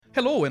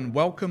Hello and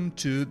welcome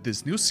to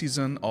this new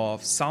season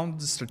of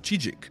Sound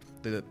Strategic,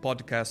 the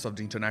podcast of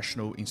the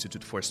International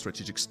Institute for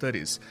Strategic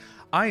Studies.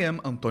 I am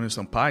Antonio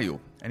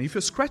Sampaio, and if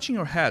you're scratching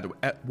your head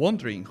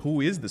wondering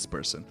who is this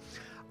person,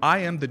 I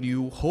am the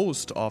new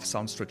host of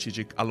Sound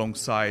Strategic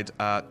alongside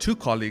two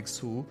colleagues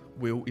who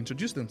will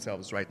introduce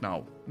themselves right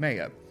now.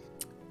 Maya.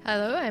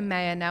 Hello, I'm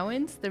Maya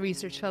Nawins, the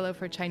Research Fellow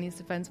for Chinese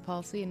Defense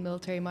Policy and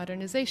Military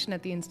Modernization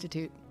at the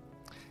Institute.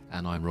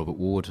 And I'm Robert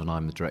Ward, and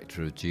I'm the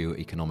Director of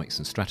Geoeconomics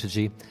and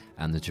Strategy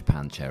and the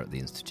Japan Chair at the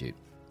Institute.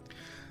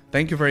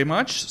 Thank you very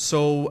much.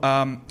 So,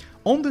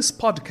 on this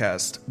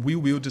podcast, we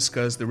will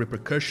discuss the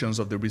repercussions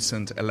of the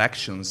recent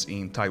elections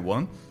in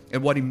Taiwan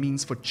and what it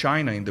means for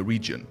China in the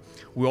region.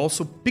 We'll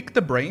also pick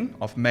the brain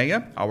of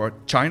Maya, our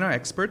China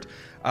expert,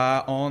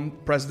 on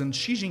President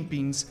Xi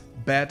Jinping's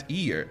bad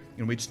year,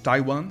 in which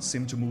Taiwan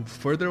seemed to move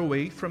further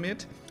away from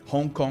it,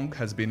 Hong Kong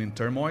has been in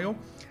turmoil,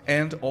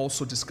 and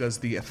also discuss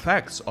the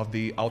effects of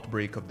the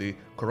outbreak of the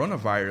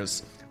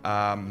coronavirus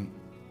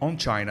on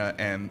China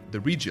and the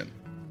region.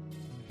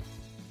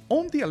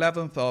 On the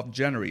 11th of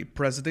January,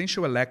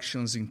 presidential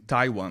elections in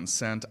Taiwan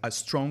sent a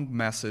strong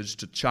message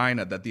to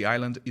China that the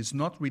island is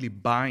not really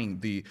buying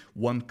the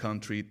one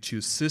country,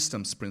 two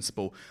systems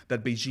principle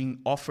that Beijing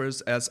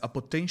offers as a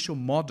potential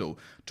model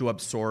to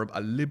absorb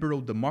a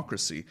liberal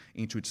democracy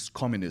into its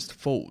communist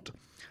fold.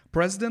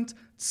 President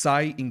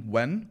Tsai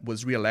Ing-wen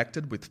was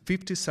re-elected with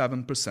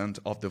 57%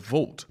 of the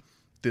vote.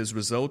 This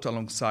result,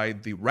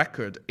 alongside the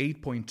record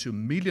 8.2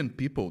 million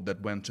people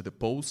that went to the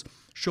polls,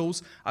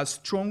 shows a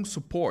strong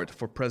support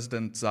for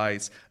President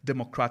Tsai's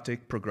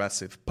Democratic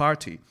Progressive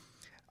Party,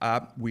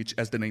 which,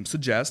 as the name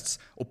suggests,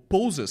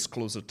 opposes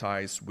closer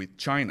ties with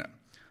China.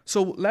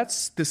 So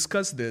let's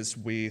discuss this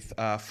with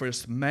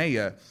first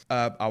Maya,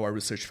 our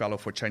research fellow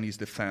for Chinese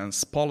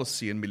defense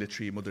policy and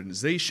military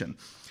modernization.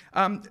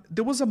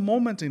 There was a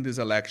moment in this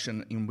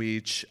election in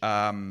which,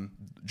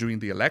 during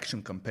the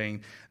election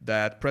campaign,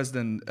 that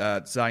President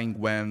Tsai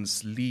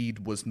Ing-wen's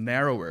lead was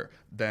narrower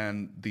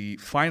than the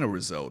final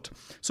result.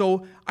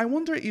 So I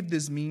wonder if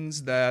this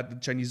means that the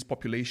Chinese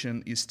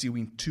population is still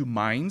in two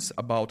minds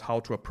about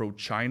how to approach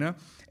China,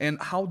 and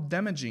how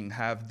damaging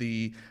have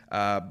the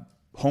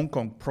Hong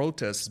Kong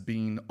protests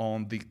been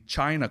on the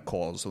China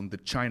cause, on the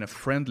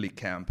China-friendly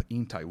camp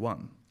in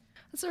Taiwan?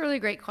 That's a really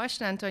great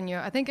question, Antonio.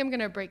 I think I'm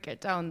going to break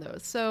it down, though.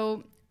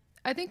 So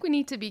I think we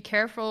need to be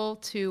careful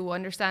to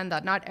understand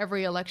that not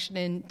every election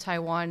in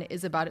Taiwan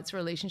is about its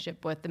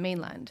relationship with the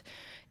mainland.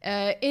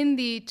 In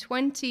the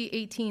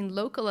 2018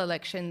 local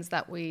elections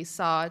that we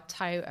saw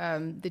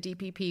the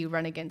DPP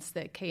run against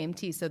the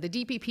KMT. So the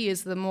DPP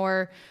is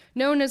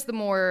known as the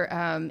more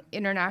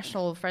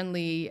international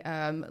friendly,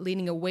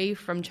 leaning away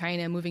from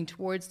China, moving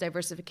towards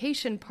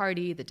diversification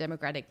party, the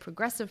Democratic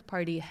Progressive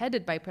Party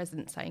headed by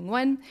President Tsai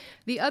Ing-wen.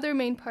 The other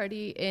main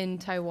party in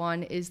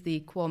Taiwan is the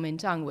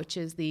Kuomintang, which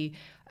is the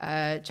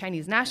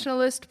Chinese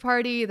nationalist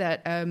party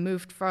that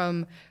moved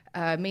from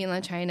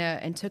mainland China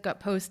and took up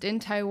post in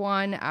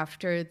Taiwan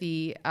after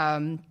the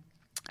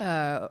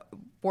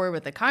war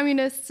with the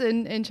communists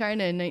in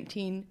China in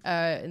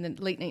the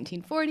late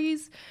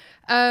 1940s.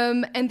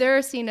 And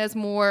they're seen as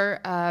more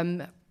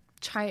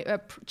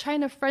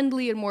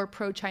China-friendly and more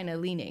pro-China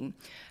leaning.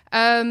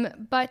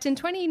 But in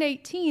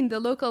 2018,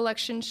 the local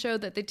elections showed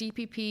that the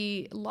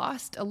DPP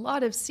lost a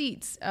lot of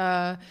seats.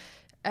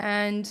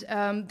 And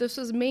this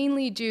was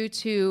mainly due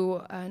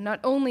to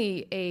not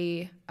only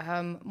a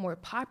more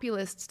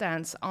populist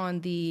stance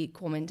on the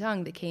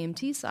Kuomintang, the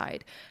KMT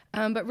side,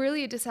 but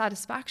really a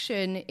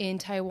dissatisfaction in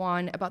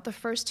Taiwan about the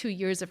first 2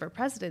 years of her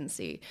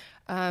presidency.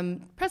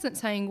 President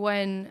Tsai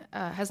Ing-wen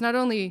has not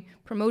only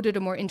promoted a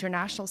more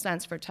international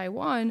stance for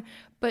Taiwan,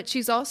 but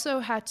she's also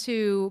had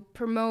to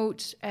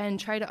promote and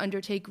try to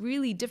undertake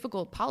really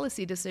difficult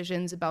policy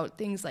decisions about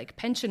things like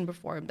pension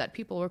reform that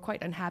people were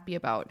quite unhappy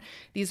about.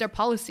 These are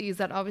policies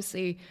that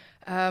obviously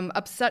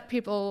upset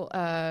people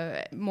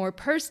more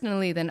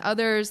personally than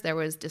others. There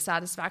was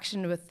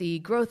dissatisfaction with the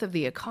growth of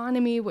the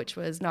economy, which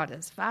was not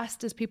as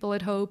fast as people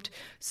had hoped.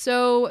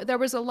 So there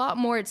was a lot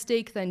more at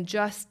stake than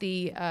just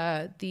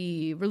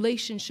the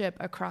relationship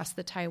across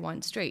the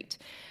Taiwan Strait.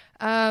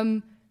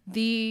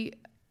 The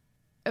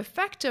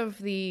effect of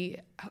the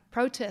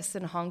protests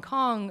in Hong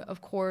Kong,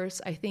 of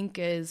course, I think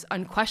is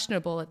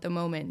unquestionable at the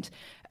moment.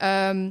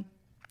 In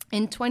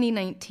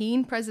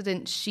 2019,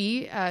 President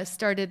Xi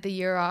started the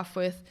year off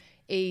with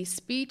a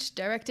speech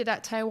directed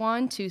at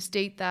Taiwan to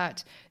state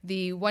that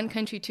the one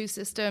country, two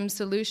systems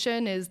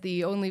solution is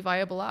the only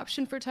viable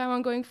option for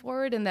Taiwan going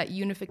forward, and that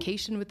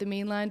unification with the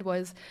mainland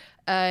was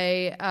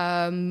a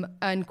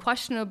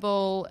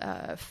unquestionable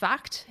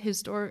fact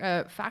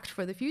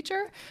for the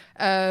future.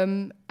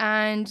 And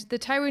the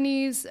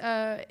Taiwanese,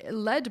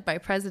 led by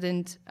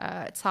President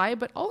Tsai,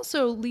 but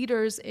also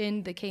leaders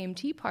in the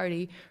KMT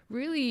party,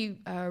 really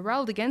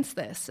railed against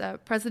this.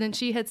 President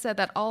Xi had said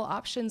that all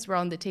options were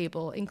on the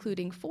table,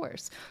 including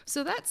force.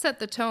 So that set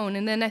the tone.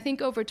 And then I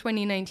think over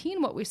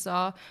 2019, what we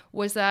saw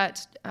was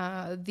that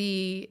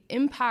the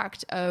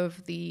impact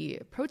of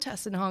the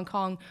protests in Hong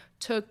Kong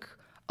took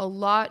a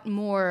lot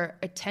more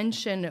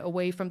attention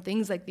away from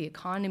things like the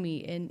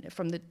economy and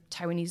from the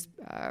Taiwanese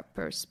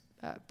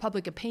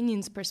public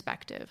opinion's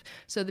perspective.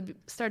 So they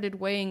started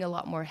weighing a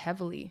lot more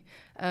heavily.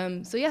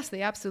 So yes,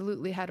 they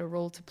absolutely had a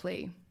role to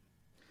play.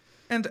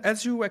 And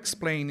as you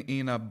explain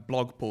in a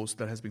blog post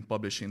that has been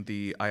published in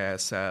the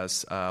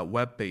ISS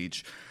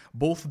webpage,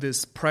 both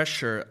this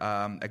pressure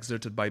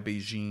exerted by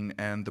Beijing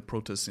and the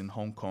protests in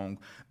Hong Kong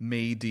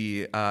made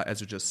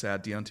as you just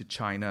said, the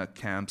anti-China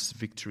camp's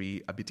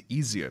victory a bit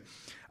easier.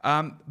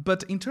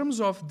 But in terms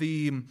of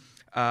the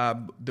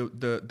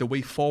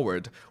way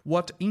forward,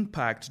 what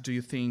impact do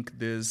you think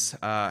this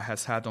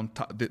has had on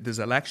this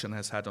election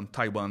has had on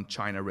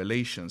Taiwan-China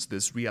relations?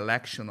 This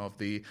re-election of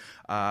the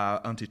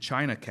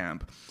anti-China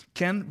camp,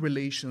 can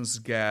relations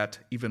get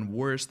even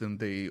worse than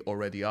they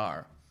already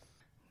are?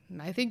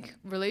 I think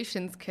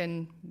relations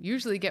can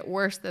usually get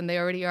worse than they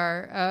already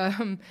are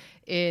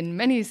in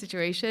many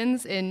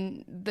situations.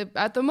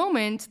 At the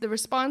moment, the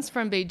response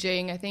from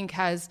Beijing, I think,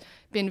 has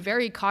been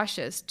very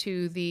cautious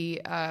to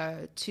the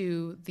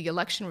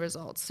election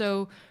results.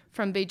 So,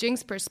 from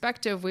Beijing's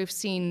perspective, we've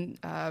seen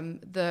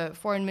the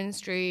foreign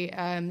ministry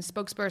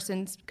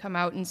spokespersons come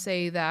out and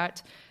say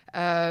that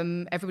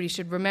everybody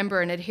should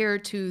remember and adhere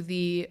to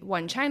the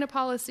One China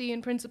policy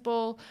in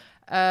principle.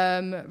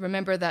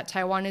 Remember that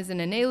Taiwan is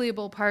an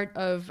inalienable part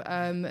of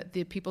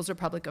the People's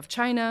Republic of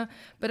China.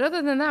 But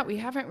other than that, we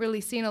haven't really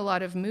seen a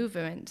lot of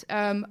movement.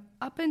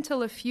 Up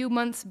until a few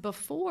months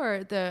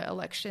before the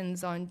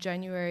elections on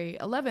January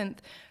 11th,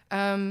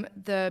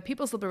 the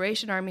People's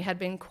Liberation Army had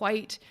been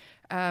quite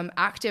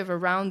active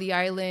around the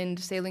island,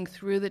 sailing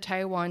through the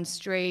Taiwan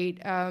Strait,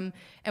 and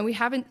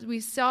we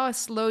saw a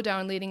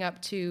slowdown leading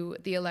up to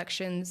the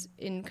elections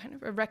in kind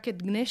of a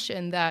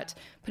recognition that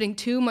putting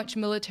too much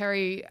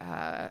military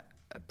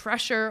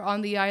pressure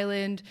on the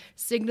island,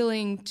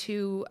 signaling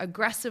too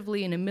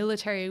aggressively in a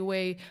military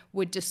way,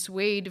 would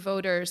dissuade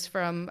voters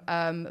from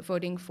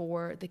voting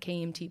for the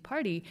KMT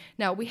party.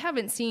 Now, we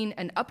haven't seen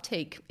an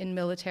uptake in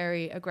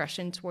military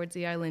aggression towards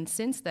the island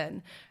since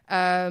then.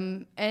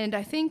 And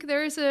I think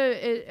there is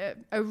a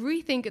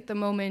rethink at the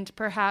moment,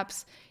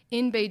 perhaps,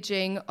 in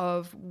Beijing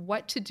of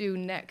what to do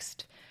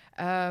next.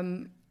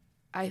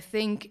 I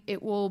think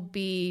it will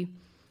be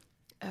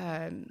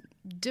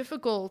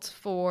difficult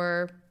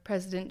for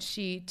President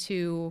Xi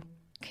to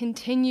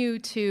continue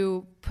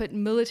to put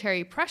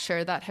military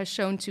pressure that has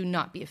shown to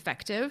not be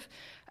effective.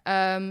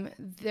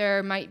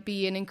 There might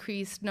be an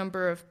increased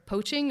number of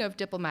poaching of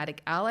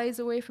diplomatic allies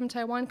away from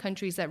Taiwan,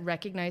 countries that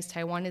recognize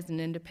Taiwan as an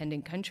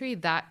independent country.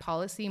 That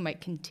policy might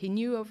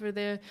continue over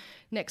the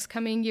next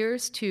coming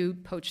years to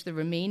poach the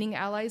remaining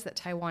allies that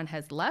Taiwan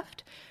has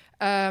left.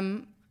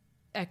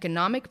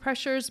 Economic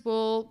pressures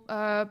will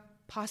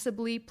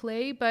possibly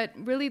play, but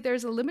really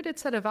there's a limited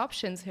set of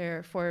options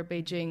here for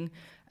Beijing.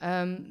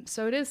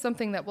 So it is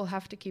something that we'll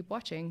have to keep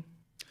watching.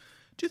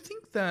 Do you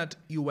think that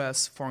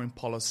U.S. foreign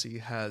policy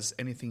has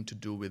anything to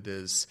do with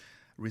this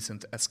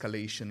recent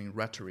escalation in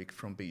rhetoric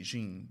from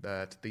Beijing,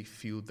 that they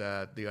feel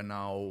that they are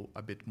now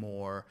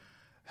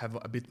have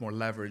a bit more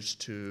leverage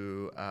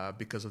to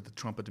because of the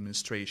Trump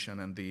administration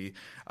and the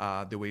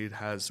way it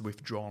has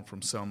withdrawn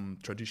from some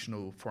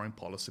traditional foreign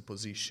policy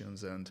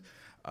positions and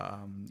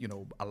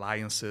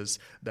alliances,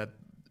 that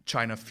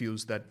China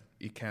feels that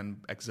it can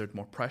exert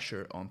more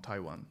pressure on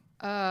Taiwan?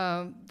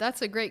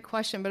 That's a great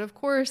question, but of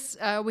course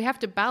we have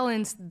to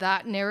balance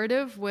that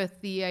narrative with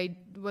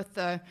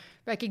the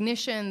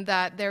recognition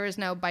that there is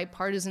now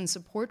bipartisan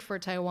support for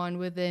Taiwan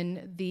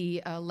within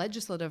the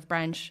legislative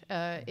branch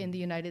in the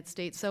United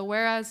States. So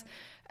whereas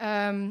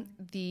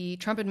the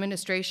Trump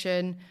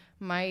administration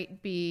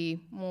might be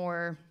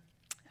more,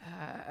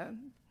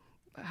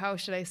 how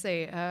should I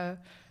say?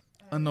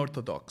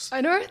 Unorthodox.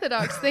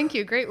 Unorthodox, thank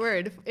you, great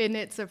word, in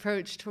its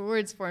approach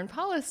towards foreign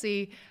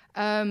policy.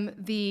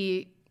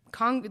 The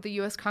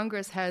U.S.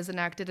 Congress has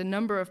enacted a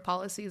number of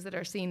policies that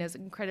are seen as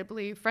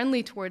incredibly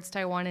friendly towards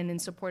Taiwan and in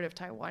support of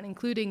Taiwan,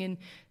 including in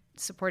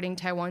supporting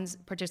Taiwan's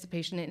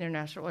participation in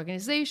international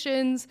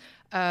organizations,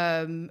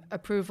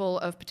 approval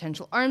of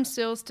potential arms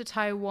sales to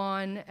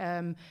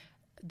Taiwan,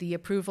 the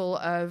approval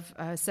of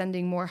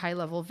sending more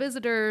high-level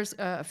visitors,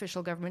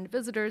 official government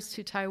visitors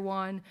to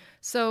Taiwan.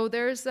 So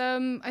there's,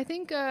 I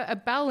think, a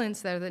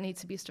balance there that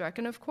needs to be struck.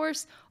 And of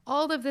course,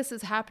 all of this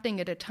is happening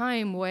at a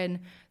time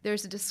when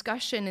there's a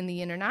discussion in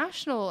the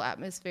international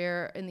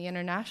atmosphere, in the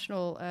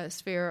international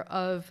sphere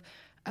of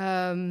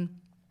the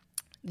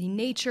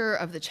nature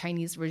of the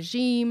Chinese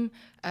regime,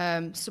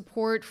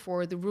 support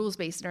for the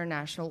rules-based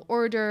international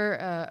order,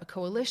 a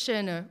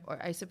coalition, or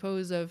I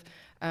suppose, of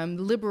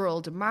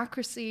liberal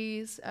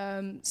democracies.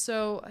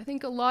 So I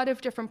think a lot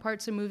of different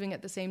parts are moving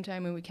at the same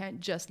time, and we can't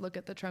just look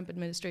at the Trump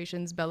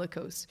administration's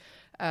bellicose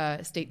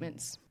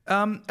statements.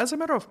 As a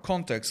matter of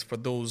context, for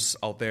those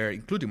out there,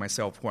 including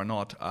myself, who are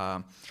not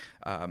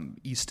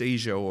East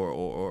Asia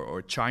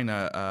or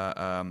China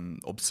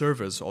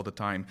observers all the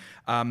time,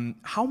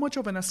 how much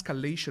of an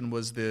escalation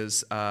was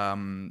this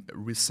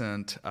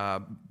recent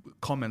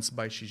comments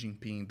by Xi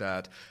Jinping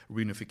that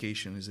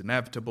reunification is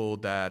inevitable,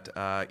 that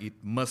it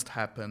must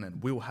happen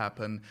and will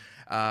happen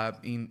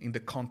in the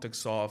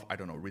context of, I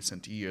don't know,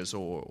 recent years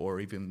or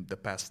even the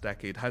past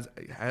decade.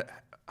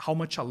 How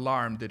much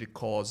alarm did it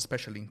cause,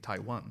 especially in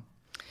Taiwan?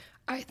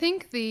 I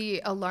think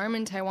the alarm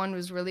in Taiwan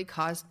was really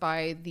caused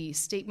by the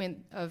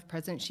statement of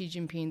President Xi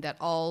Jinping that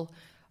all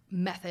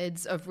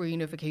methods of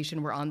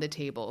reunification were on the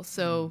table.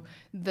 So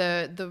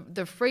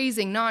the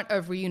phrasing not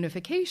of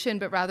reunification,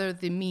 but rather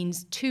the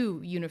means to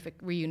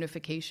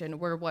reunification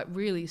were what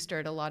really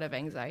stirred a lot of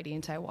anxiety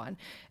in Taiwan.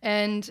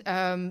 And,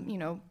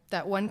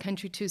 that one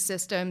country, two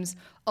systems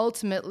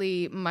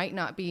ultimately might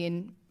not be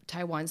in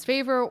Taiwan's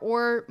favor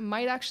or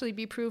might actually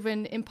be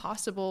proven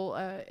impossible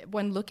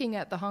when looking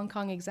at the Hong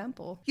Kong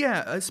example.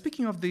 Yeah,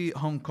 speaking of the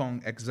Hong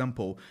Kong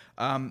example,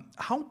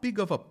 how big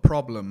of a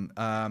problem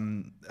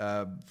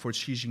for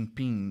Xi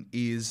Jinping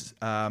is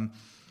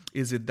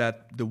it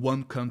that the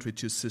one country,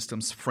 two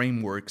systems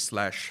framework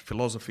 /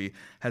 philosophy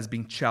has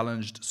been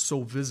challenged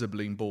so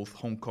visibly in both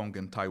Hong Kong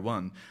and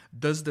Taiwan?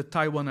 Does the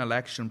Taiwan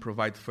election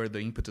provide further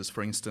impetus,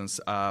 for instance,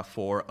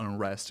 for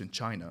unrest in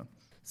China?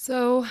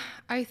 So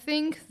I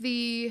think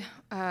the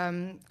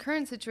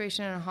current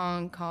situation in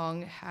Hong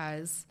Kong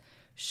has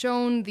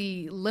shown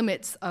the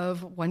limits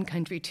of one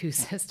country, two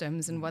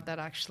systems and what that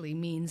actually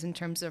means in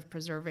terms of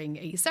preserving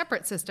a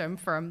separate system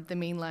from the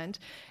mainland.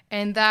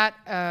 And that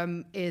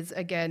is,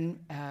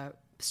 again,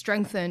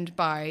 strengthened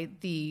by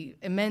the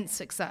immense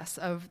success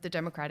of the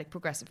Democratic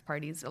Progressive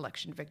Party's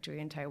election victory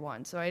in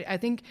Taiwan. So I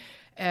think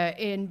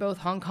in both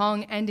Hong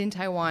Kong and in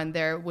Taiwan,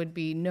 there would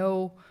be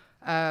no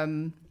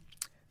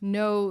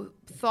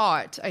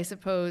thought, I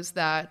suppose,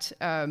 that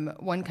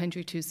one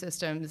country, two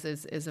systems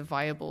is a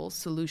viable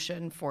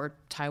solution for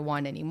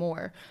Taiwan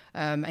anymore.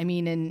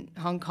 In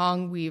Hong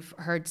Kong, we've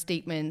heard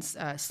statements,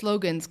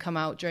 slogans come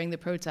out during the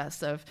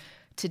protests of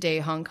today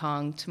Hong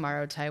Kong,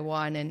 tomorrow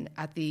Taiwan. And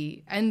at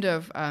the end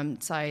of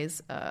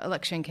Tsai's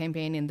election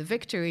campaign in the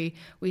victory,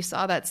 we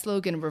saw that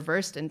slogan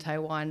reversed in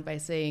Taiwan by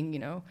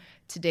saying,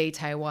 today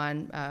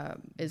Taiwan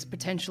is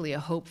potentially a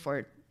hope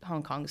for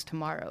Hong Kong's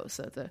tomorrow.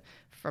 So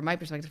from my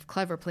perspective,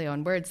 clever play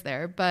on words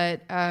there.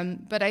 But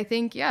I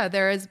think,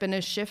 there has been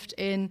a shift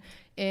in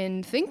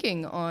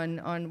thinking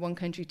on one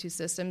country, two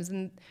systems.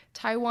 And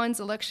Taiwan's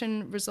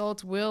election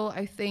results will,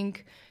 I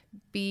think,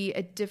 be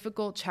a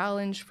difficult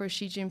challenge for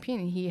Xi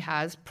Jinping. He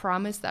has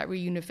promised that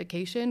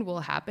reunification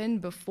will happen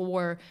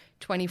before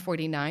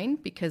 2049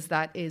 because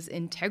that is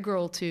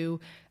integral to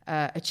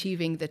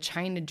achieving the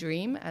China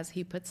dream, as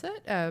he puts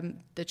it.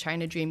 The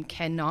China dream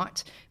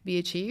cannot be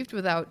achieved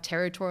without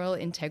territorial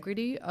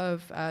integrity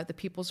of the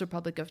People's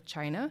Republic of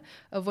China,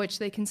 of which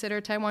they consider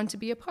Taiwan to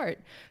be a part.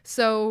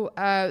 So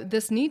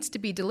this needs to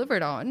be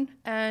delivered on,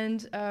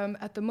 and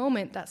at the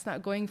moment, that's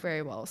not going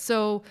very well.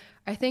 So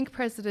I think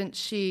President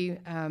Xi,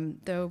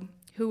 though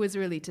who is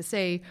really to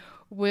say,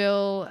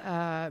 will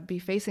be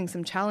facing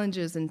some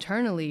challenges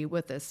internally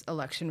with this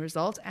election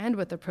result and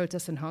with the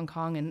protests in Hong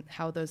Kong and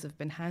how those have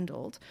been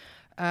handled.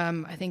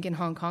 I think in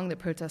Hong Kong, the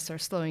protests are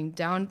slowing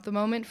down at the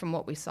moment from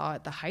what we saw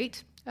at the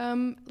height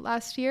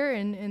last year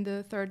in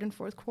the third and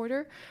fourth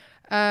quarter.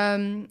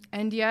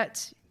 And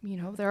yet,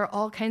 there are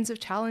all kinds of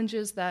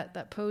challenges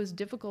that pose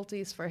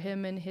difficulties for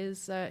him and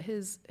his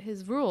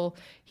rule.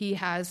 He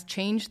has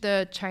changed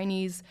the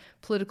Chinese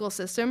political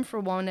system for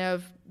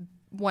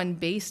one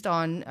based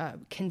on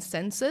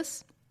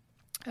consensus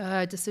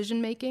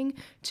decision-making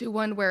to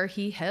one where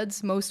he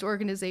heads most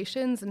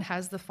organizations and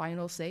has the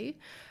final say.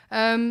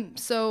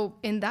 So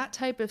in that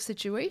type of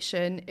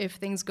situation, if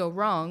things go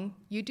wrong,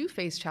 you do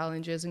face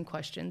challenges and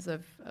questions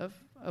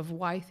of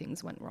why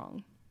things went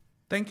wrong.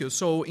 Thank you.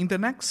 So in the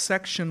next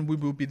section, we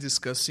will be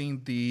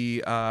discussing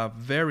the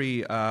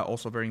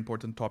also very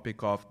important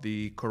topic of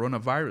the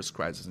coronavirus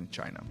crisis in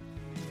China.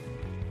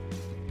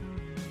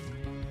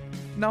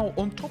 Now,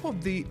 on top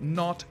of the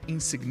not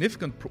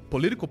insignificant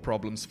political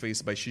problems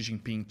faced by Xi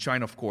Jinping,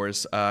 China, of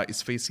course,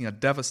 is facing a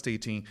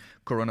devastating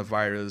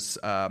coronavirus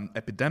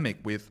epidemic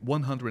with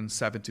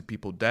 170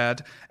 people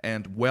dead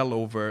and well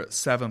over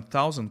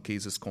 7,000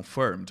 cases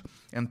confirmed.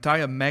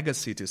 Entire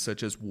megacities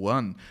such as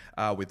Wuhan,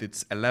 with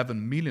its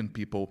 11 million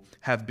people,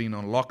 have been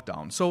on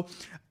lockdown. So,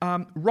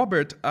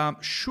 Robert,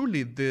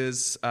 surely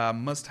this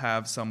must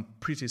have some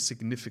pretty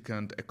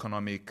significant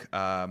economic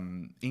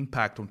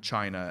impact on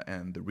China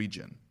and the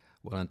region.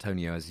 Well,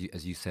 Antonio, as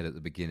you said at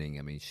the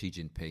beginning, Xi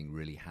Jinping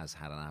really has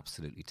had an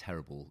absolutely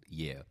terrible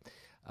year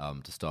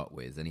to start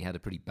with. And he had a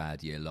pretty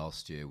bad year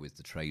last year with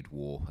the trade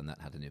war, and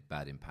that had a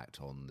bad impact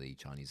on the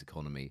Chinese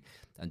economy.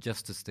 And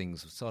just as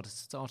things were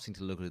starting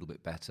to look a little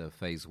bit better,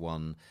 phase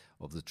one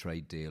of the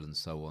trade deal and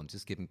so on,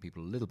 just giving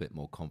people a little bit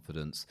more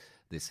confidence,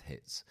 this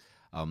hits.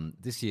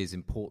 This year is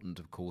important,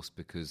 of course,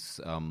 because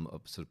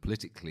sort of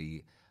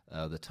politically,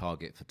 the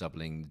target for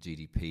doubling the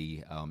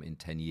GDP in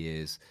 10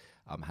 years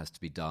has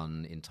to be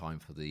done in time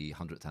for the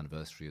 100th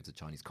anniversary of the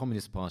Chinese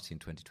Communist Party in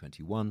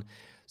 2021.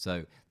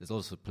 So there's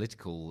lots of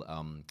political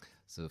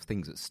sort of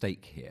things at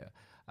stake here.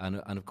 And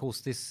of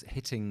course, this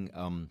hitting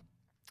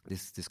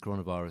this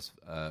coronavirus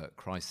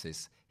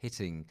crisis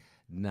hitting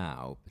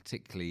now,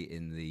 particularly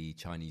in the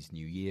Chinese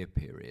New Year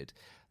period,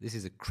 this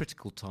is a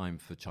critical time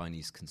for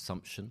Chinese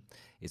consumption.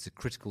 It's a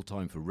critical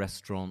time for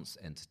restaurants,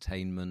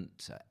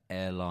 entertainment,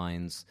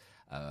 airlines,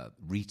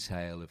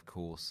 retail, of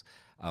course.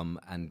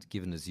 And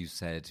given, as you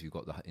said, you've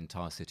got the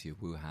entire city of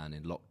Wuhan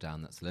in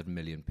lockdown, that's 11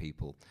 million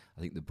people.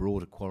 I think the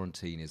broader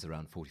quarantine is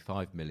around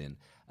 45 million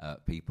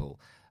people.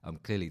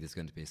 Clearly, there's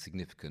going to be a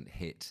significant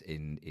hit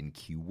in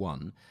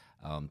Q1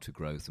 to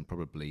growth, and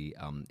probably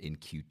in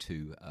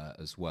Q2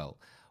 as well.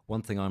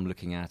 One thing I'm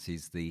looking at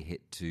is the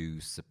hit to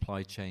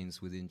supply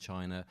chains within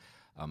China.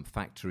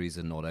 Factories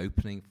are not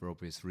opening for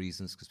obvious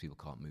reasons because people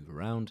can't move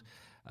around.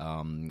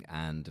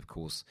 And, of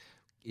course,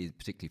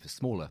 particularly for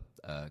smaller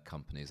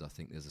companies, I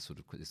think there's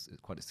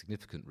quite a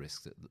significant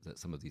risk that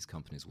some of these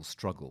companies will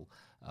struggle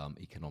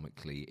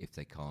economically if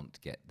they can't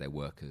get their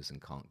workers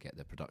and can't get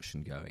their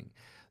production going.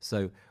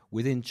 So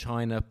within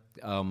China,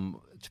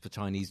 for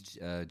Chinese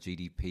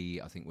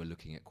GDP, I think we're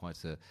looking at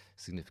quite a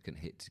significant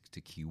hit to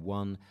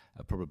Q1,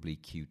 probably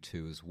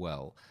Q2 as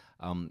well.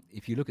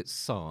 If you look at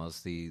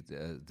SARS, the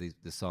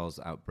SARS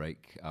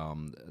outbreak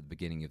at the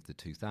beginning of the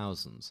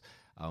 2000s,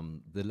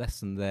 the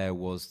lesson there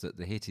was that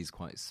the hit is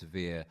quite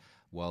severe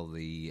while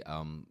the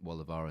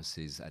virus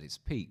is at its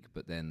peak,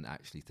 but then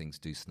actually things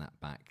do snap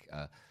back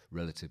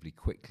relatively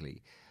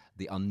quickly.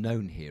 The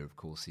unknown here, of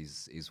course,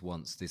 is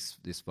once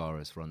this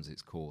virus runs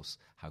its course,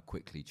 how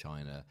quickly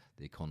China,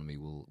 the economy,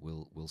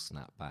 will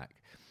snap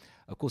back.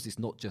 Of course, it's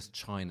not just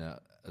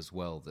China as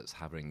well that's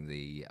having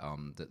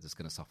that's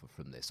going to suffer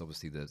from this.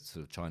 Obviously, the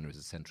sort of China is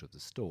the centre of the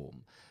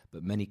storm,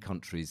 but many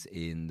countries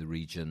in the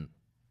region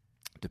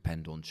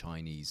depend on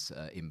Chinese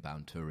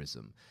inbound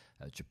tourism.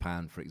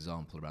 Japan, for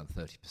example, around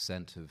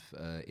 30% of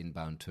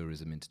inbound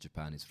tourism into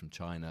Japan is from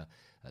China.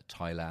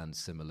 Thailand,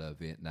 similar.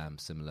 Vietnam,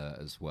 similar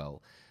as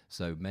well.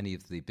 So many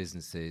of the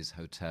businesses,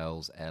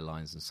 hotels,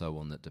 airlines, and so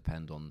on that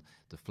depend on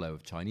the flow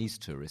of Chinese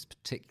tourists,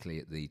 particularly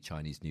at the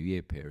Chinese New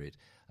Year period,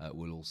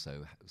 will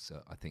also,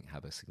 I think,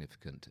 have a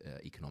significant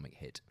economic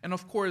hit. And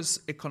of course,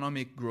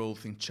 economic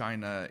growth in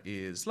China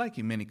is like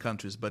in many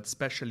countries, but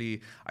especially,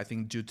 I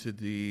think, due to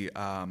the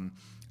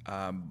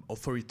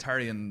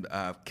authoritarian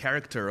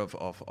character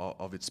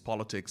of its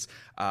politics,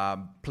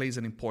 plays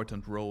an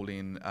important role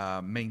in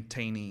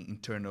maintaining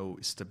internal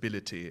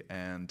stability.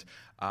 And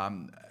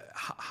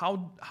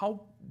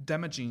how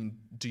damaging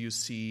do you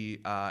see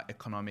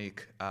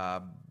economic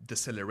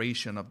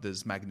deceleration of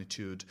this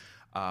magnitude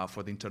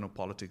for the internal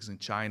politics in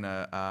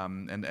China?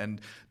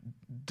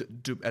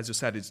 As you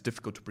said, it's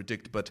difficult to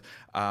predict, but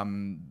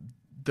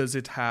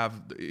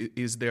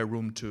is there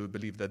room to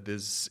believe that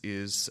this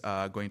is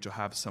going to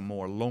have some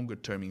more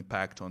longer-term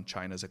impact on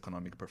China's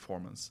economic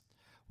performance?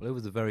 Well, over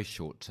the very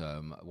short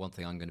term, one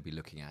thing I'm going to be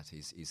looking at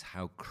is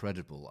how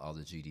credible are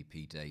the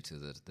GDP data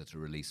that are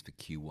released for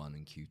Q1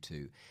 and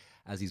Q2.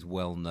 As is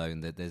well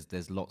known, that there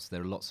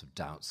are lots of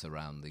doubts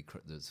around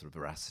the sort of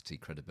veracity,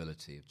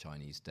 credibility of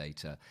Chinese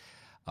data.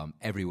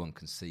 Everyone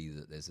can see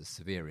that there's a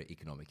severe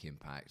economic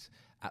impact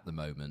at the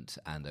moment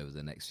and over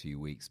the next few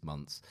weeks,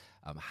 months.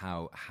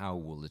 How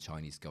will the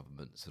Chinese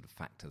government sort of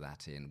factor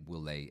that in?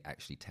 Will they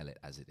actually tell it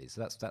as it is?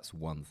 So that's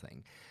one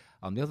thing.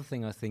 The other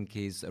thing I think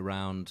is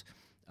around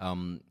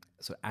sort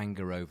of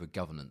anger over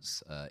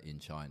governance in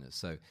China.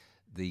 So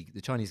the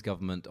Chinese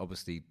government,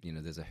 obviously,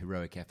 there's a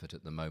heroic effort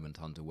at the moment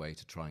underway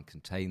to try and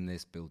contain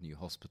this, build new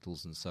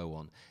hospitals and so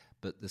on.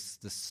 But the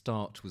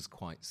start was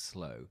quite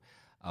slow.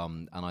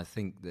 And I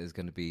think there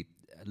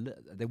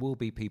will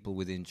be people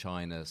within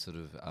China, sort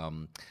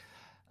of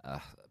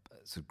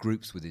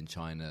groups within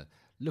China,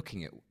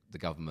 looking at the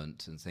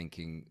government and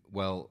thinking,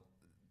 well,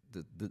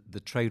 the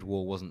trade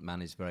war wasn't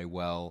managed very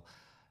well.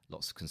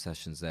 Lots of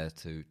concessions there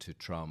to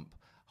Trump.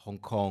 Hong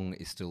Kong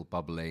is still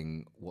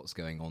bubbling. What's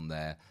going on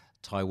there?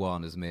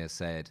 Taiwan, as Mia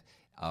said,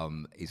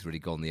 is really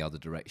gone the other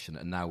direction,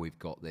 and now we've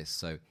got this.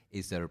 So,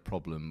 is there a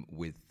problem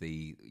with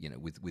the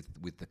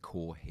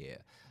core here?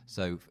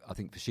 So, I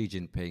think for Xi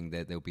Jinping,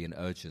 there'll be an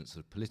urgent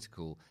sort of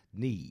political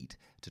need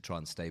to try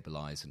and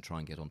stabilize and try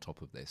and get on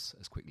top of this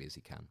as quickly as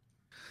he can.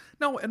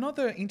 Now,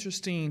 another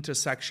interesting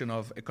intersection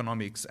of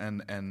economics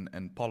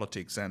and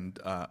politics, and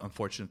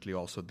unfortunately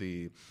also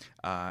the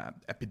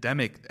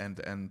epidemic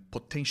and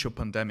potential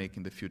pandemic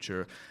in the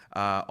future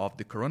of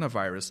the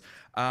coronavirus.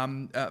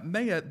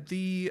 Maya,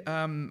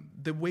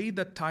 the way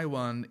that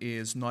Taiwan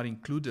is not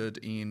included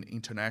in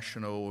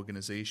international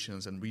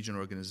organizations and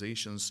regional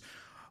organizations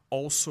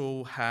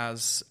also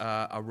has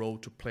a role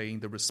to play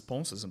in the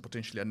responses, and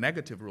potentially a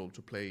negative role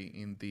to play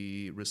in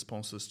the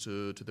responses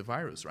to the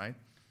virus, right?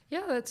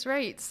 Yeah, that's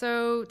right.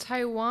 So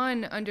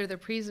Taiwan, under the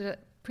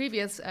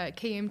previous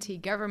KMT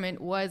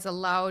government, was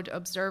allowed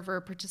observer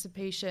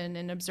participation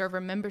and observer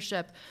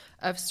membership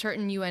of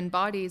certain UN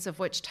bodies, of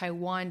which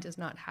Taiwan does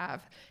not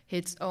have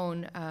its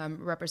own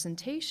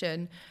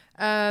representation.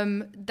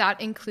 That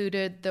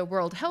included the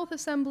World Health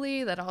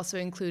Assembly, that also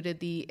included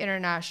the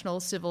International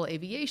Civil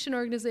Aviation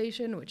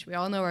Organization, which we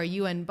all know are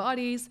UN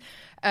bodies,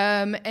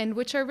 and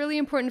which are really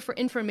important for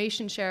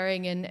information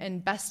sharing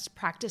and best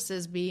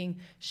practices being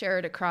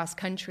shared across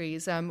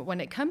countries.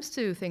 When it comes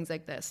to things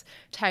like this,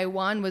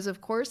 Taiwan was,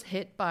 of course,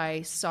 hit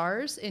by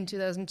SARS in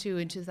 2002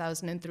 and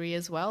 2003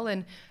 as well,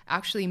 and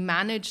actually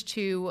managed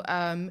to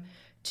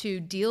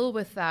deal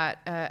with that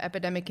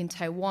epidemic in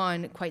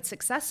Taiwan quite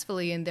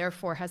successfully, and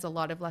therefore has a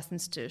lot of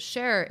lessons to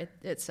share,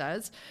 it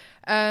says.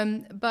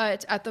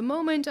 But at the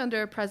moment,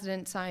 under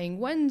President Tsai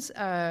Ing-wen's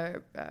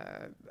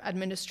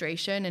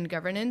administration and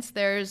governance,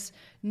 there's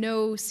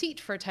no seat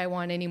for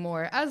Taiwan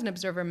anymore as an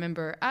observer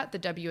member at the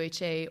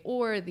WHA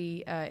or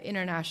the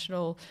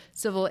International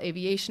Civil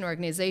Aviation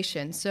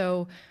Organization.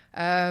 So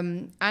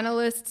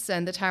analysts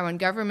and the Taiwan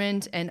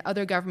government and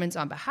other governments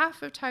on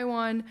behalf of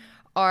Taiwan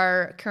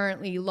are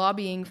currently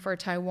lobbying for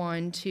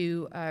Taiwan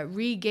to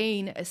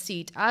regain a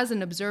seat as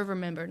an observer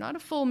member, not a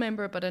full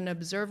member, but an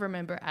observer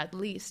member at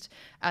least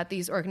at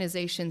these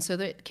organizations, so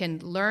that it can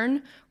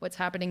learn what's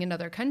happening in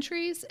other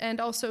countries and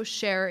also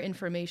share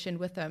information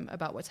with them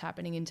about what's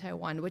happening in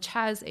Taiwan, which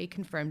has a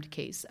confirmed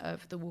case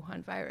of the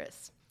Wuhan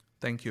virus.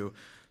 Thank you.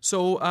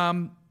 So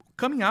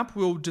coming up,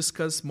 we'll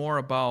discuss more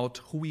about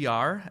who we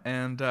are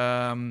and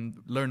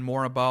learn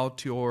more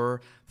about your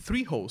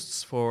 3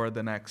 hosts for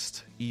the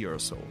next year or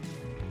so.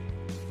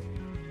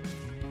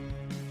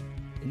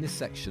 In this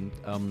section,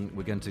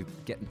 we're going to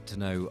get to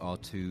know our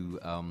 2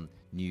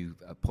 new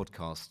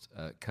podcast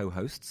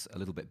co-hosts a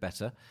little bit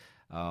better.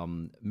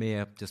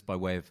 Mia, just by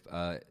way of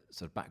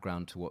sort of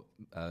background to what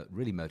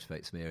really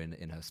motivates Mia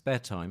in her spare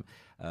time,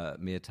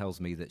 Mia tells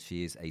me that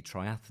she is a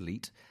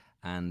triathlete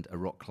and a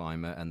rock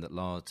climber, and that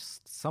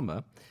last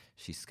summer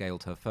she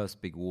scaled her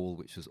first big wall,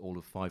 which was all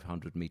of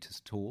 500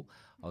 meters tall.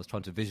 I was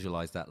trying to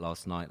visualize that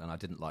last night, and I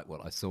didn't like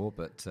what I saw,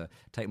 but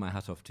take my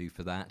hat off to you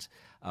for that.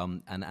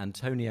 And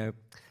Antonio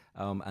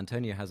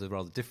has a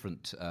rather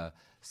different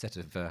set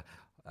of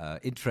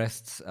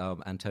interests.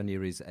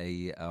 Antonio is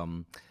a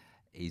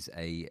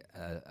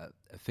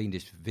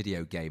fiendish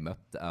video gamer,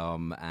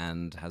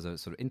 and has a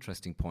sort of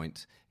interesting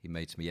point he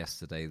made to me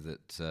yesterday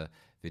that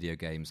video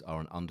games are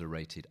an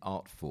underrated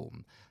art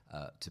form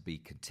to be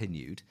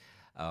continued,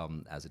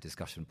 as a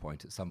discussion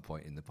point at some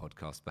point in the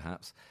podcast,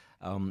 perhaps.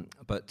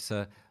 But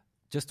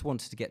just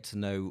wanted to get to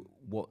know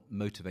what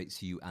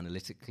motivates you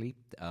analytically.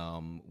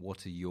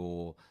 What are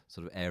your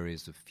sort of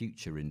areas of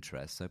future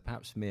interest? So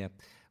perhaps, Mia,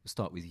 we'll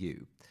start with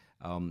you.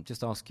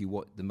 Just ask you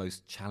what the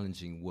most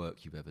challenging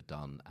work you've ever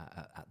done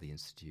at the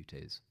Institute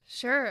is.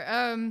 Sure.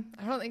 I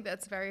don't think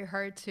that's very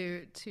hard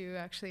to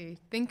actually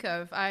think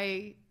of.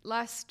 In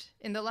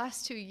the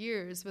last 2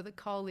 years, with a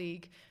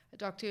colleague,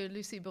 Dr.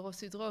 Lucie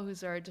Bureau-Sudreau,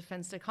 who's our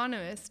defense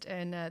economist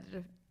and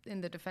in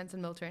the Defense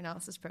and Military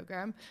Analysis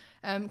Program,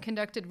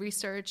 conducted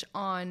research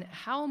on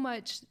how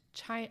much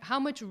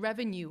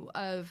revenue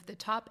of the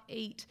top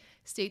 8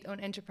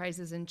 state-owned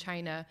enterprises in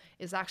China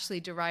is actually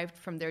derived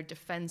from their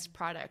defense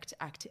product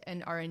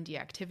and R&D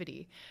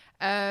activity.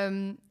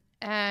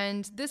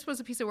 And this was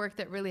a piece of work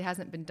that really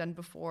hasn't been done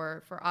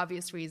before for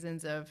obvious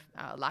reasons of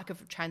lack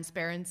of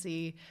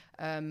transparency,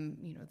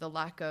 the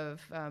lack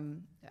of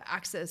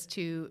access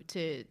to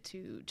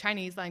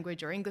Chinese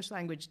language or English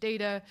language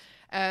data.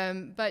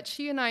 But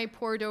she and I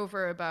pored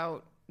over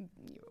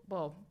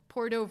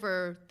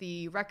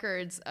the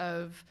records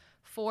of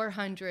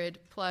 400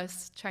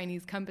 plus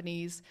Chinese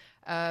companies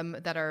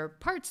that are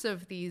parts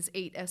of these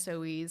 8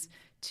 SOEs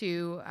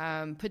to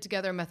put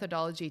together a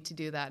methodology to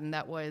do that, and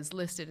that was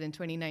listed in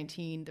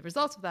 2019. The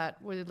results of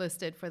that were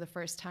listed for the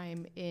first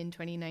time in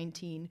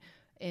 2019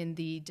 in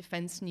the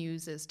Defense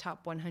News'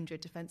 top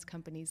 100 defense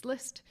companies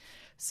list.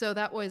 So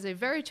that was a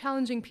very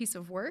challenging piece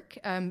of work,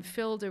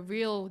 filled a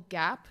real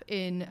gap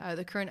in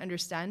the current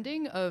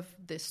understanding of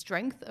the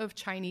strength of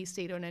Chinese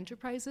state-owned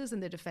enterprises in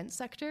the defense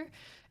sector,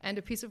 and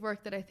a piece of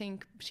work that I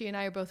think she and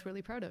I are both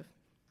really proud of.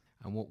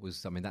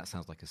 And that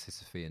sounds like a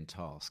Sisyphean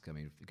task,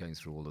 going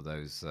through all of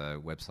those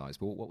websites,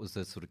 but what was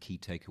the sort of key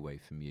takeaway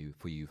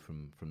for you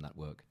from that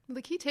work? Well,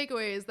 the key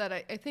takeaway is that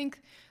I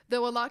think,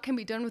 though a lot can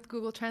be done with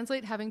Google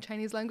Translate, having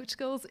Chinese language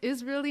skills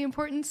is really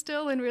important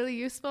still and really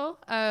useful.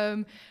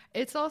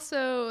 It's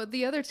also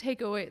the other two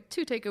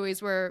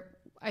takeaways were,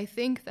 I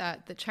think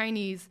that the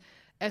Chinese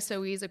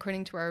SOEs,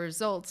 according to our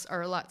results,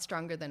 are a lot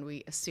stronger than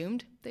we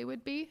assumed they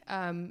would be.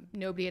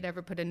 Nobody had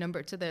ever put a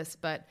number to this,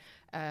 but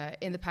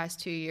in the past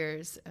 2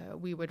 years,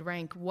 we would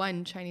rank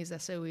one Chinese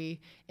SOE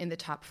in the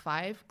top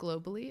 5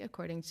 globally,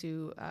 according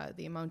to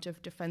the amount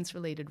of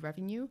defense-related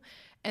revenue.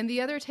 And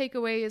the other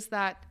takeaway is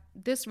that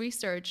this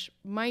research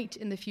might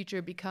in the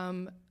future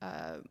become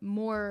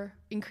more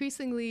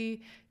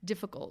increasingly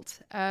difficult.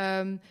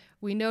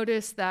 We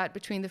noticed that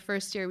between the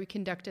first year we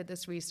conducted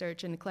this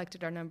research and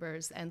collected our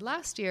numbers, and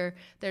last year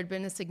there had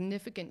been a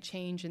significant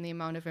change in the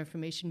amount of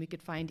information we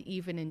could find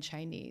even in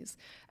Chinese.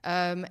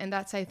 And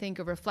that's, I think,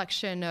 a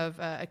reflection of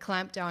a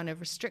clampdown, of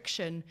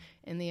restriction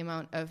in the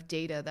amount of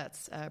data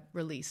that's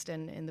released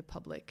in the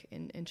public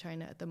in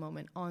China at the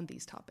moment on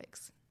these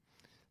topics.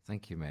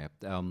 Thank you, Maya.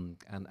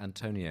 And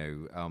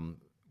Antonio,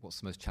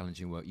 what's the most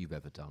challenging work you've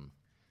ever done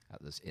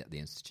at the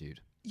Institute?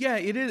 Yeah,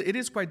 it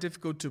is quite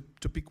difficult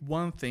to pick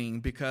one thing,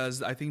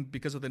 because I think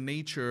because of the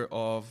nature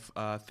of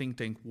think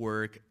tank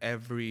work,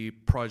 every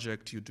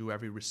project you do,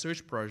 every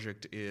research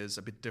project is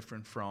a bit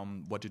different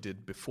from what you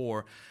did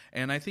before.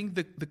 And I think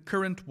the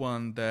current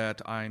one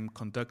that I'm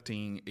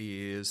conducting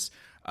is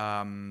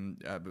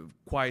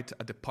quite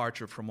a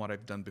departure from what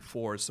I've done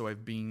before. So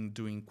I've been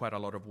doing quite a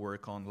lot of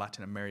work on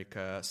Latin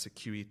America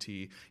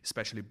security,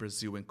 especially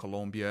Brazil and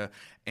Colombia.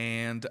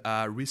 And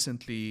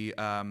recently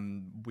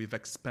we've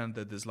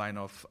expanded this line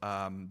of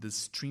this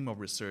stream of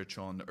research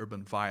on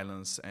urban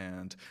violence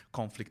and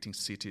conflict in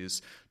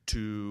cities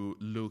to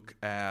look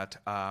at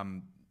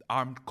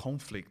armed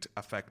conflict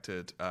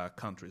affected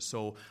countries.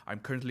 So I'm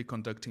currently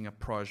conducting a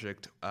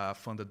project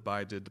funded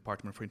by the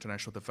Department for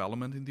International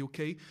Development in the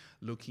UK,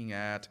 looking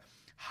at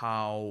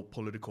how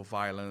political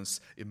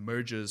violence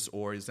emerges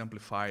or is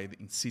amplified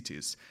in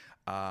cities.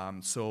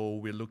 So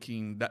we're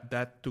looking,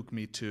 that took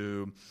me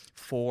to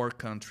 4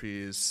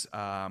 countries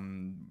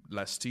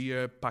last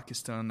year: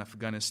 Pakistan,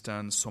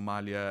 Afghanistan,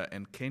 Somalia,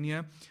 and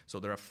Kenya. So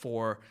there are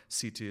 4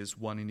 cities,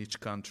 1 in each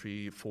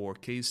country, 4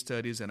 case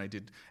studies, and I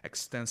did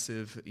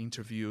extensive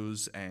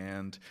interviews.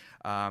 And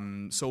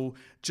so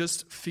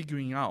just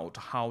figuring out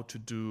how to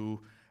do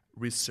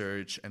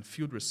research and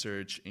field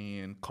research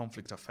in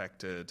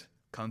conflict-affected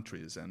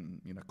countries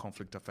and in a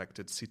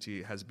conflict-affected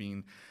city has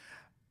been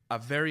a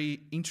very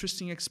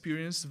interesting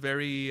experience,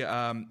 very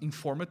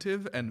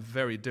informative and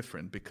very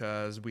different,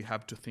 because we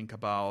have to think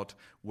about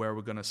where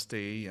we're going to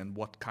stay and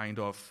what kind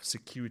of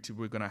security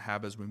we're going to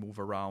have as we move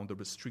around. The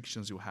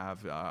restrictions you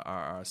have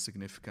are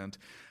significant.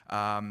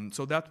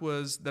 So that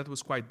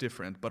was quite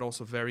different, but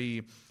also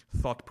very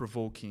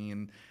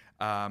thought-provoking.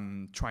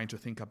 Trying to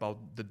think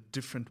about the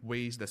different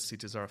ways that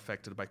cities are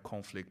affected by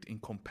conflict in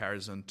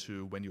comparison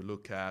to when you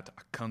look at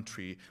a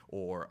country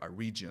or a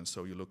region.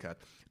 So you look at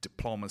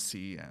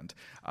diplomacy and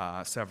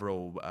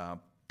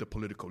the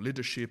political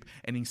leadership.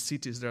 And in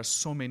cities, there are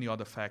so many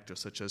other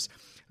factors, such as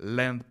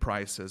land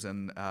prices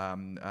and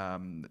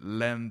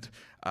land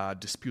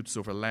disputes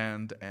over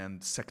land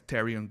and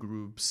sectarian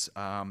groups,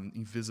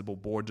 invisible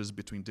borders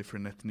between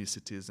different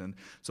ethnicities. And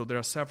so there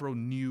are several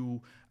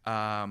new,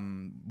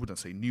 wouldn't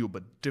say new,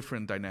 but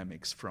different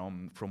dynamics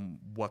from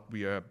what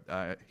we are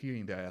here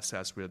in the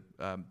ISS. We're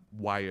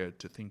wired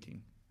to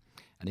thinking.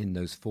 And in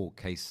those 4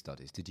 case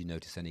studies, did you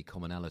notice any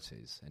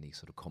commonalities, any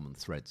sort of common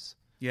threads?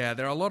 Yeah,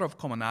 there are a lot of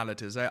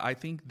commonalities. I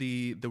think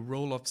the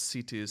role of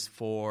cities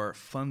for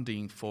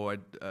funding for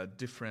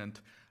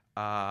different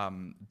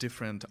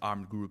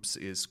armed groups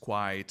is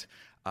quite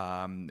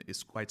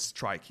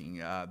striking.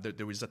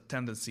 There is a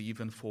tendency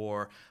even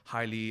for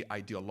highly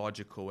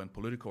ideological and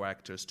political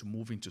actors to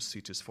move into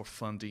cities for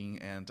funding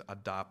and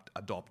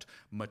adopt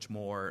much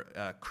more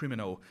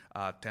criminal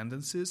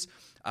tendencies.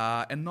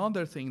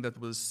 Another thing that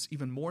was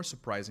even more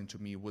surprising to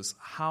me was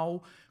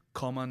how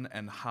common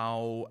and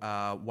how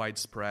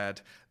widespread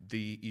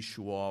the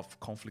issue of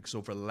conflicts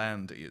over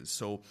land is.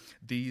 So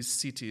these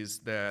cities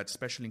that,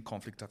 especially in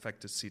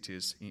conflict-affected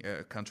cities,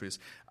 countries,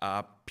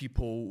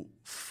 people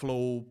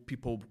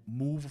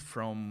move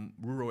from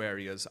rural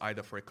areas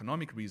either for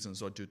economic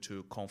reasons or due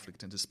to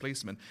conflict and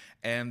displacement,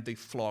 and they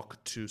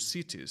flock to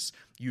cities,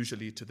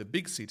 usually to the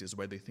big cities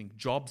where they think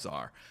jobs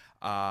are.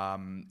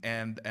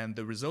 And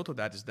the result of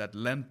that is that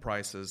land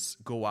prices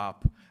go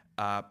up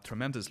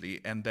tremendously,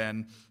 and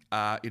then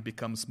it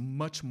becomes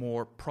much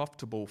more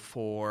profitable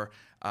for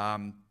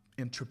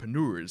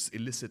entrepreneurs,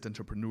 illicit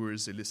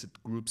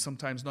groups,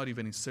 sometimes not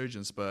even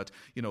insurgents, but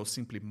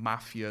simply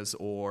mafias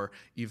or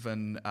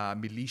even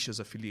militias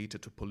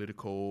affiliated to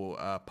political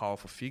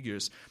powerful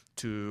figures,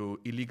 to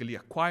illegally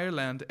acquire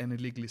land and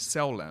illegally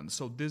sell land.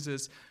 So this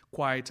is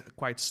quite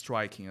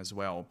striking as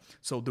well.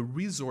 So the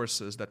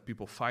resources that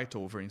people fight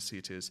over in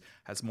cities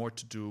has more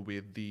to do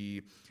with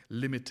the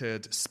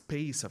limited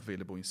space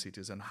available in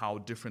cities and how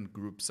different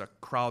groups are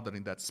crowded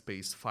in that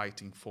space,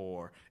 fighting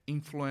for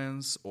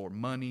influence or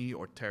money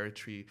or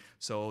territory.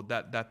 So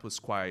that was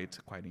quite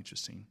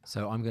interesting.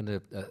 So I'm going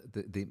to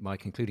my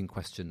concluding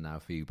question now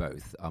for you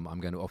both. I'm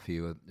going to offer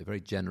you a very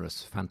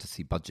generous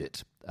fantasy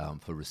budget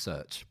for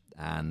research,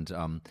 and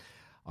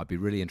I'd be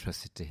really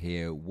interested to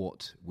hear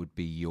what would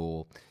be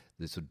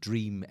the sort of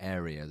dream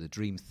area, the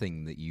dream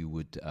thing that you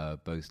would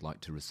both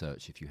like to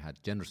research if you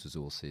had generous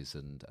resources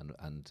and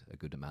a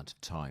good amount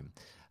of time.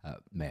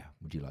 Maya,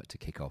 would you like to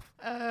kick off?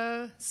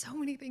 So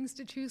many things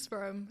to choose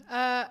from.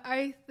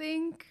 I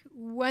think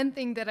one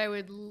thing that I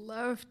would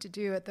love to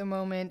do at the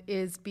moment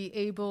is be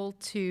able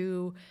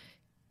to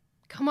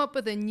come up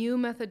with a new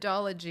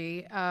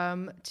methodology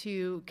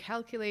to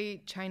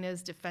calculate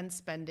China's defense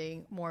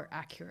spending more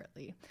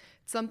accurately.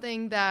 It's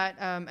something that,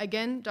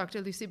 again, Dr.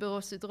 Lucie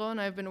Béraud-Cedreau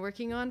and I have been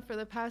working on for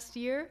the past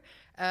year.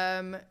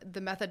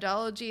 The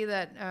methodology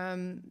that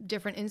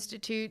different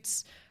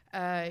institutes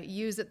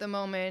use at the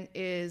moment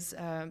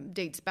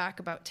dates back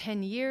about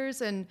 10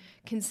 years, and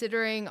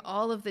considering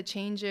all of the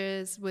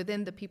changes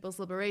within the People's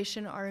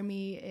Liberation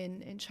Army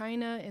in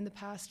China in the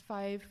past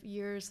 5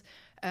 years,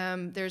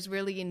 there's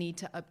really a need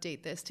to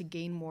update this to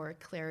gain more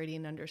clarity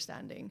and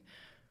understanding.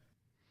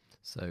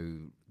 So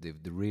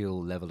the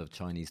real level of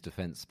Chinese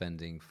defense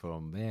spending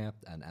from there,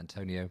 and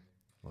Antonio,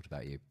 what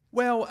about you?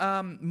 Well,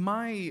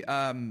 my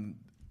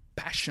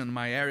passion,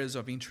 my areas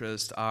of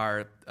interest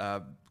are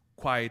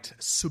quite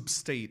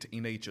sub-state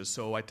in nature.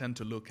 So I tend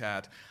to look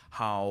at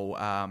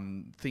how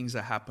things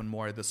that happen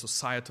more at the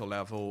societal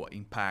level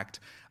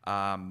impact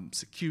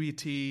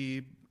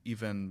security,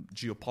 even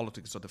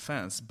geopolitics or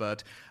defense.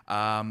 But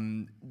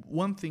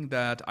one thing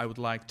that I would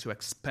like to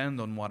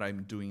expand on what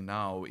I'm doing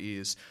now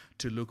is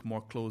to look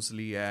more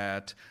closely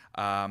at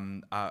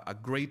a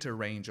greater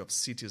range of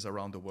cities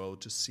around the world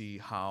to see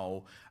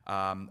how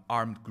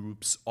armed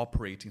groups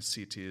operate in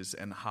cities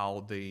and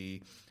how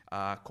they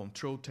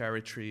control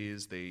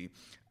territories, they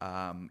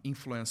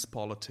influence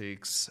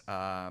politics,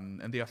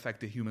 and they affect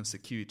the human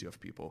security of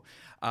people.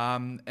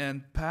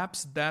 And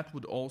perhaps that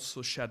would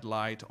also shed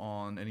light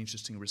on an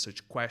interesting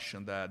research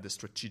question that the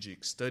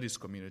strategic studies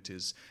community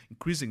is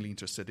increasingly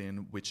interested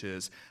in, which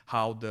is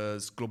how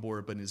does global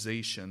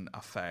urbanization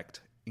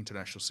affect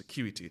international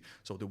security?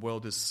 So the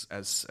world is,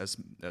 as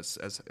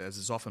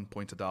is often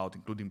pointed out,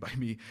 including by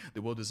me,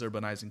 the world is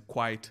urbanizing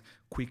quite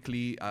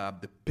quickly.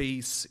 The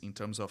pace in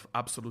terms of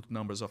absolute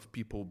numbers of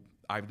people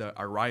either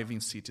arriving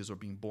in cities or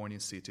being born in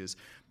cities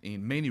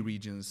in many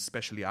regions,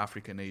 especially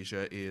Africa and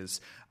Asia,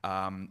 is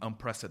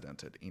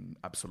unprecedented in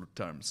absolute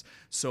terms.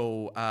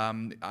 So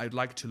I'd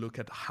like to look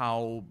at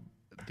how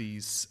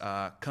these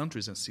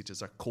countries and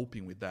cities are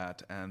coping with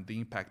that and the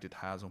impact it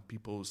has on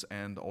people's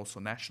and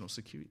also national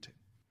security.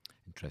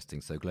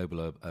 Interesting. So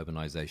global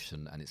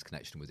urbanization and its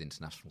connection with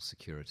international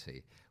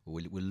security.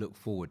 We'll look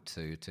forward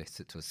to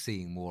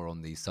seeing more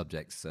on these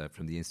subjects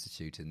from the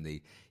Institute in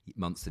the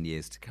months and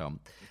years to come.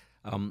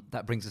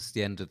 That brings us to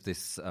the end of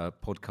this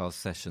podcast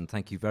session.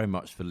 Thank you very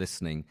much for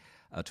listening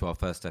to our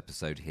first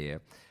episode here.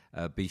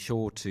 Be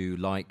sure to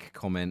like,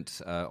 comment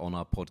on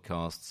our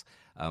podcasts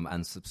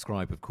and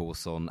subscribe, of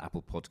course, on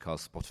Apple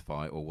Podcasts,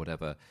 Spotify, or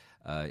whatever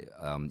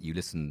you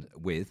listen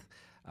with.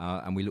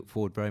 And we look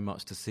forward very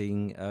much to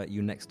seeing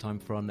you next time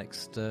for our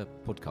next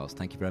podcast.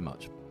 Thank you very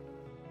much.